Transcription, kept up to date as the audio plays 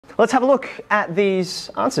let's have a look at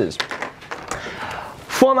these answers.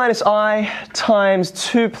 4 minus I times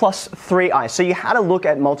 2 plus 3I. So you had a look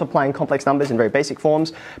at multiplying complex numbers in very basic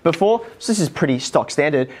forms before, so this is pretty stock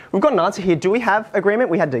standard. We've got an answer here. Do we have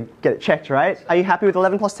agreement? We had to get it checked, right? Are you happy with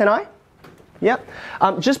 11 plus 10I? Yep.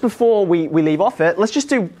 Just before we leave off it, let's just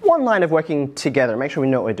do one line of working together, make sure we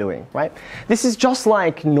know what we're doing, right? This is just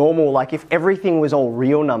like normal, like if everything was all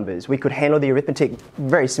real numbers, we could handle the arithmetic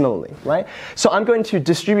very similarly, right? So I'm going to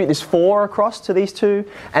distribute this 4 across to these two,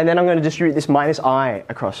 and then I'm going to distribute this minus I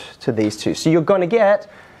across to these two. So you're going to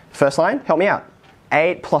get, first line, help me out,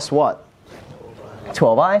 8 plus what?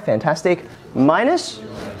 12I, fantastic, minus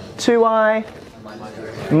 2I,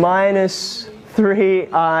 minus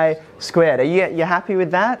 3I squared. Are you happy with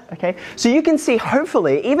that? Okay. So you can see,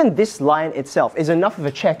 hopefully, even this line itself is enough of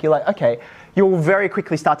a check. You're like, okay, you'll very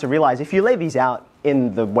quickly start to realize if you lay these out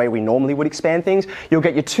in the way we normally would expand things, you'll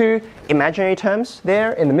get your two imaginary terms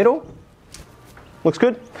there in the middle. Looks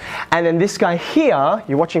good. And then this guy here,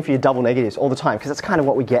 you're watching for your double negatives all the time, because that's kind of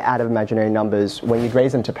what we get out of imaginary numbers when you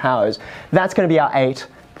raise them to powers. That's going to be our 8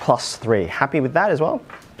 plus 3. Happy with that as well?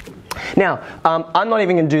 Now, I'm not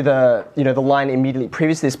even going to do the line immediately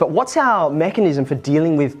previous to this, but what's our mechanism for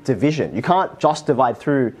dealing with division? You can't just divide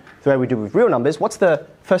through the way we do with real numbers. What's the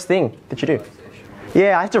first thing that you do?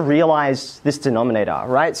 Yeah, I have to realize this denominator,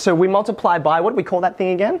 right? So we multiply by, what do we call that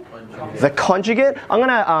thing again? Conjugate. The conjugate. I'm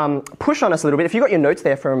going to push on us a little bit. If you got your notes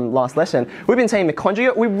there from last lesson, we've been saying the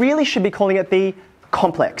conjugate. We really should be calling it the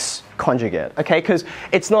complex conjugate, okay? Because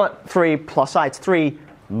it's not 3 plus I, it's 3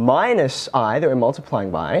 minus I that we're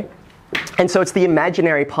multiplying by. And so it's the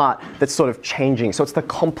imaginary part that's sort of changing. So it's the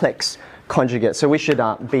complex conjugate. So we should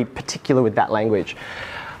be particular with that language.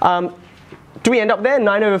 Do we end up there?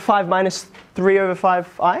 9 over 5 minus 3 over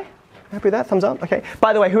 5I? Happy with that? Thumbs up? Okay.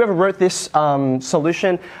 By the way, whoever wrote this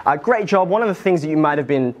solution, great job. One of the things that you might have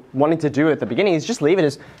been wanting to do at the beginning is just leave it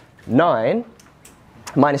as 9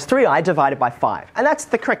 minus 3I divided by 5. And that's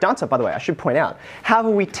the correct answer, by the way, I should point out. However,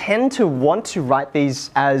 we tend to want to write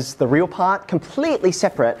these as the real part, completely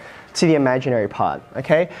separate to the imaginary part,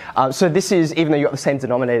 okay? So this is, even though you've got the same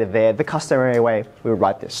denominator there, the customary way we would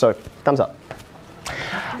write this. So thumbs up.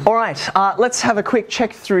 All right, let's have a quick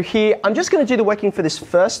check through here. I'm just going to do the working for this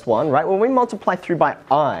first one, right? When we multiply through by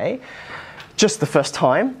I, just the first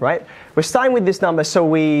time, right? We're starting with this number, so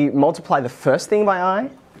we multiply the first thing by I,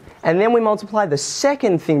 and then we multiply the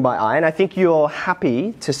second thing by I, and I think you're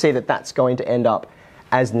happy to see that that's going to end up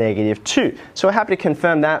as -2. So we're happy to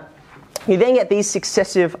confirm that. You then get these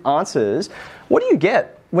successive answers. What do you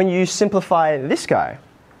get when you simplify this guy?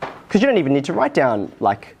 Because you don't even need to write down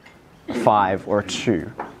like 5 or a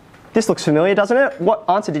 2. This looks familiar, doesn't it? What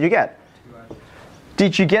answer did you get? 2i.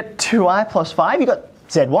 Did you get 2i plus 5? You got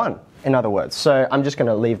Z1, in other words. So I'm just going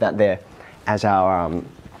to leave that there as our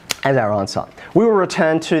answer. We will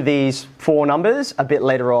return to these 4 numbers a bit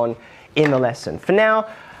later on in the lesson. For now,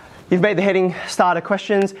 you've made the heading starter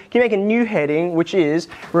questions. Can you make a new heading, which is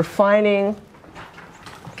refining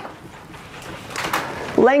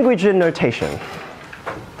language and notation?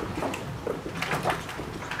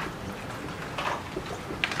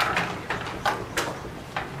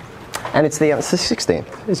 And it's the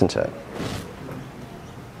 16th, isn't it?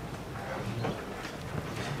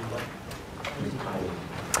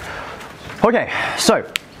 Okay, so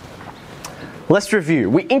let's review.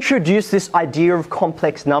 We introduced this idea of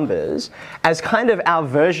complex numbers as kind of our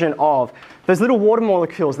version of those little water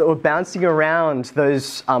molecules that were bouncing around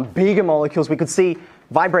those bigger molecules we could see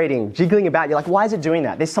vibrating, jiggling about. You're like, why is it doing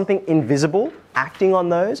that? There's something invisible acting on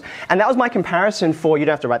those. And that was my comparison for, you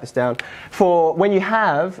don't have to write this down, for when you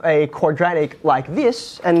have a quadratic like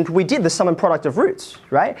this, and we did the sum and product of roots,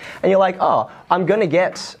 right? And you're like, oh, I'm going to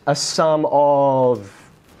get a sum of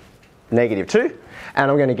 -2.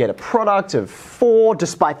 And I'm going to get a product of 4,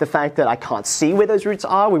 despite the fact that I can't see where those roots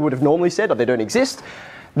are. We would have normally said, oh, they don't exist.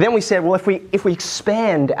 Then we said, well, if we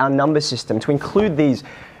expand our number system to include these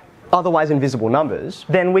otherwise invisible numbers,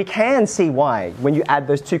 then we can see why. When you add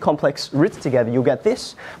those two complex roots together, you'll get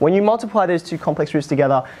this. When you multiply those two complex roots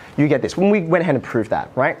together, you get this. When we went ahead and proved that,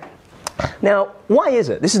 right? Now, why is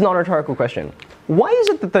it? This is not a rhetorical question. Why is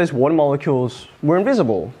it that those water molecules were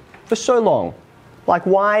invisible for so long? Like,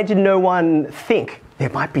 why did no one think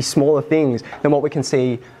there might be smaller things than what we can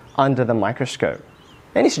see under the microscope?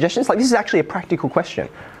 Any suggestions? Like, this is actually a practical question.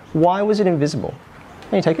 Why was it invisible?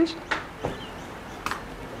 Any takers?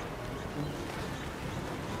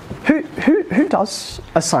 Who does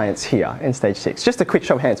a science here in stage 6? Just a quick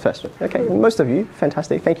show of hands first. Okay, most of you.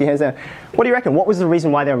 Fantastic. Thank you. Hands down. What do you reckon? What was the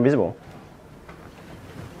reason why they're invisible?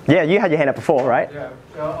 Yeah, you had your hand up before, right? Yeah,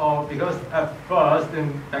 because at first,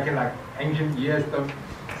 back in like ancient years, the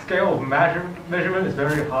scale of measurement is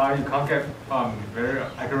very high, you can't get very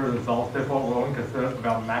accurate results. Therefore, we're only concerned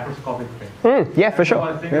about macroscopic things. Yeah, for sure. So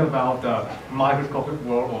I think about the microscopic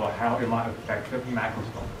world or how it might affect the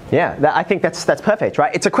macroscopic. Yeah, I think that's perfect,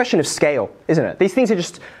 right? It's a question of scale, isn't it? These things are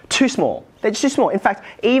just too small. They're just too small. In fact,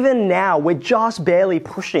 even now, we're just barely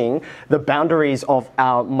pushing the boundaries of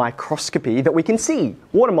our microscopy that we can see.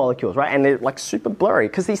 Water molecules, right? And they're like super blurry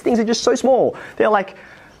because these things are just so small. They're like,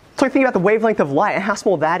 think about the wavelength of light and how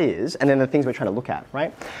small that is, and then the things we're trying to look at,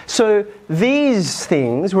 right? So these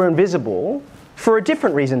things were invisible for a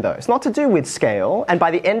different reason, though. It's not to do with scale, and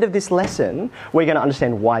by the end of this lesson, we're going to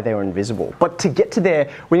understand why they were invisible. But to get to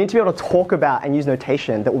there, we need to be able to talk about and use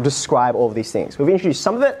notation that will describe all of these things. We've introduced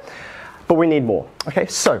some of it, but we need more. Okay,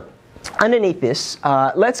 so underneath this,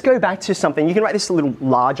 let's go back to something. You can write this a little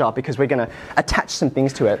larger because we're going to attach some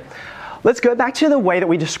things to it. Let's go back to the way that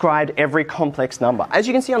we described every complex number. As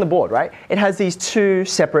you can see on the board, right, it has these two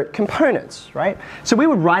separate components, right? So we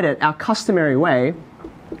would write it our customary way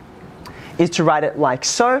is to write it like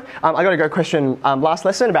so. I got a good question last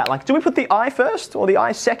lesson about like, do we put the I first or the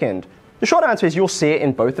I second? The short answer is you'll see it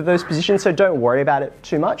in both of those positions, so don't worry about it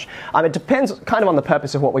too much. It depends kind of on the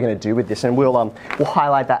purpose of what we're going to do with this, and we'll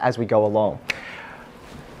highlight that as we go along.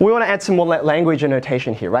 We want to add some more language and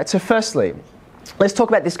notation here, right? So firstly, let's talk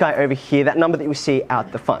about this guy over here, that number that we see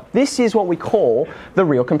out the front. This is what we call the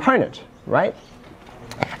real component, right?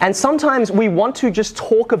 And sometimes we want to just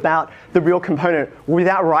talk about the real component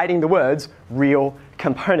without writing the words real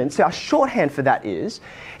component. So our shorthand for that is,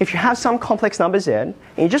 if you have some complex number z and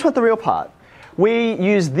you just want the real part, we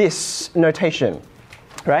use this notation,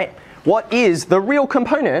 right? What is the real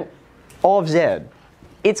component of z?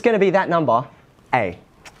 It's going to be that number a,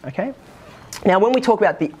 okay? Now when we talk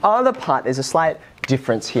about the other part, there's a slight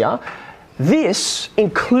difference here. This,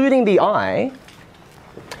 including the I,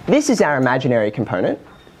 this is our imaginary component.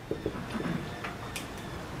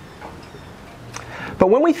 But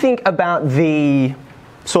when we think about the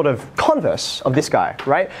sort of converse of this guy,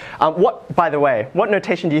 right? By the way, what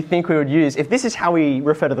notation do you think we would use if this is how we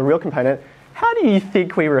refer to the real component? How do you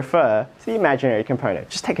think we refer to the imaginary component?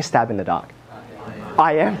 Just take a stab in the dark.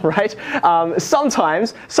 I am, right?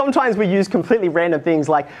 Sometimes we use completely random things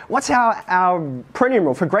like, what's our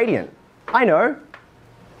pronumeral for gradient? I know.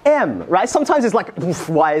 M, right? Sometimes it's like,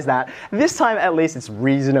 why is that? This time, at least, it's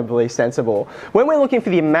reasonably sensible. When we're looking for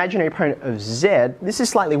the imaginary component of z, this is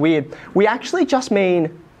slightly weird. We actually just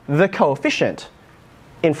mean the coefficient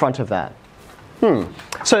in front of that.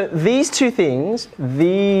 So these two things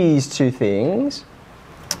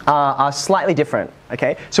are slightly different,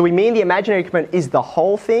 okay? So we mean the imaginary component is the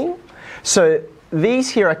whole thing. So these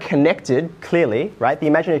here are connected, clearly, right? The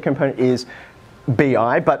imaginary component is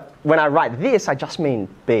bi, but when I write this, I just mean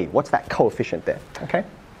b. What's that coefficient there, okay?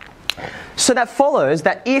 So that follows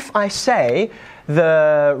that if I say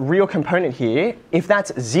the real component here, if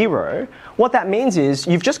that's 0, what that means is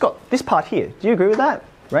you've just got this part here. Do you agree with that,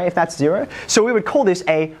 right? If that's 0. So we would call this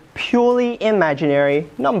a purely imaginary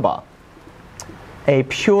number. A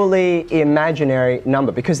purely imaginary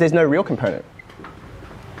number, because there's no real component.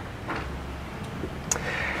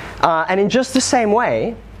 And in just the same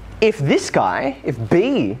way, if this guy, if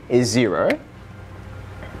b is 0,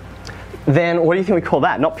 then what do you think we call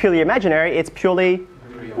that? Not purely imaginary, it's purely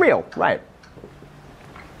real, right?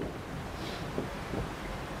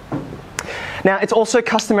 Now, it's also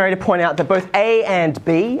customary to point out that both a and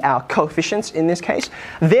b, our coefficients in this case,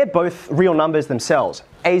 they're both real numbers themselves.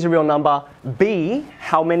 A is a real number. B,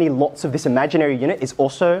 how many lots of this imaginary unit, is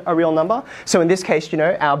also a real number. So in this case, you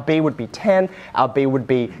know, our b would be 10, our b would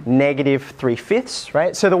be -3/5,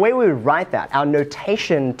 right? So the way we would write that, our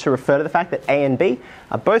notation to refer to the fact that a and b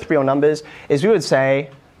are both real numbers, is we would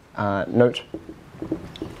say, note,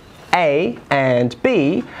 a and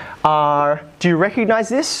b are, do you recognize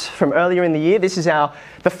this from earlier in the year? This is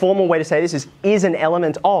the formal way to say this is an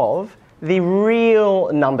element of the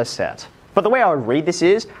real number set. But the way I would read this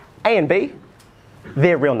is, a and b,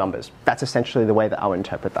 they're real numbers. That's essentially the way that I would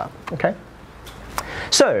interpret that, okay?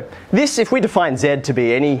 So this, if we define z to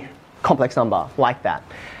be any complex number like that,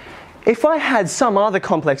 if I had some other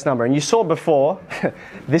complex number, and you saw before,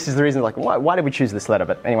 this is the reason, like, why did we choose this letter?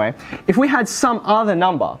 But anyway, if we had some other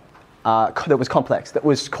number that was complex, that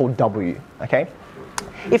was called w, okay?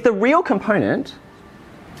 If the real component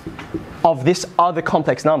of this other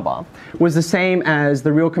complex number was the same as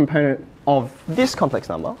the real component of this complex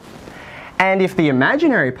number, and if the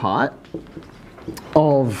imaginary part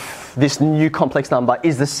of this new complex number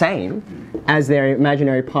is the same as the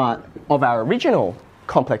imaginary part of our original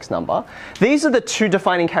complex number, these are the two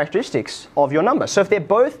defining characteristics of your number. So if they're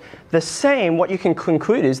both the same, what you can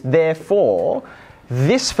conclude is, therefore,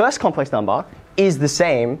 this first complex number is the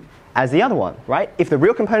same as the other one, right? If the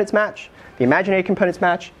real components match, the imaginary components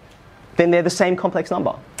match, then they're the same complex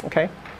number, okay?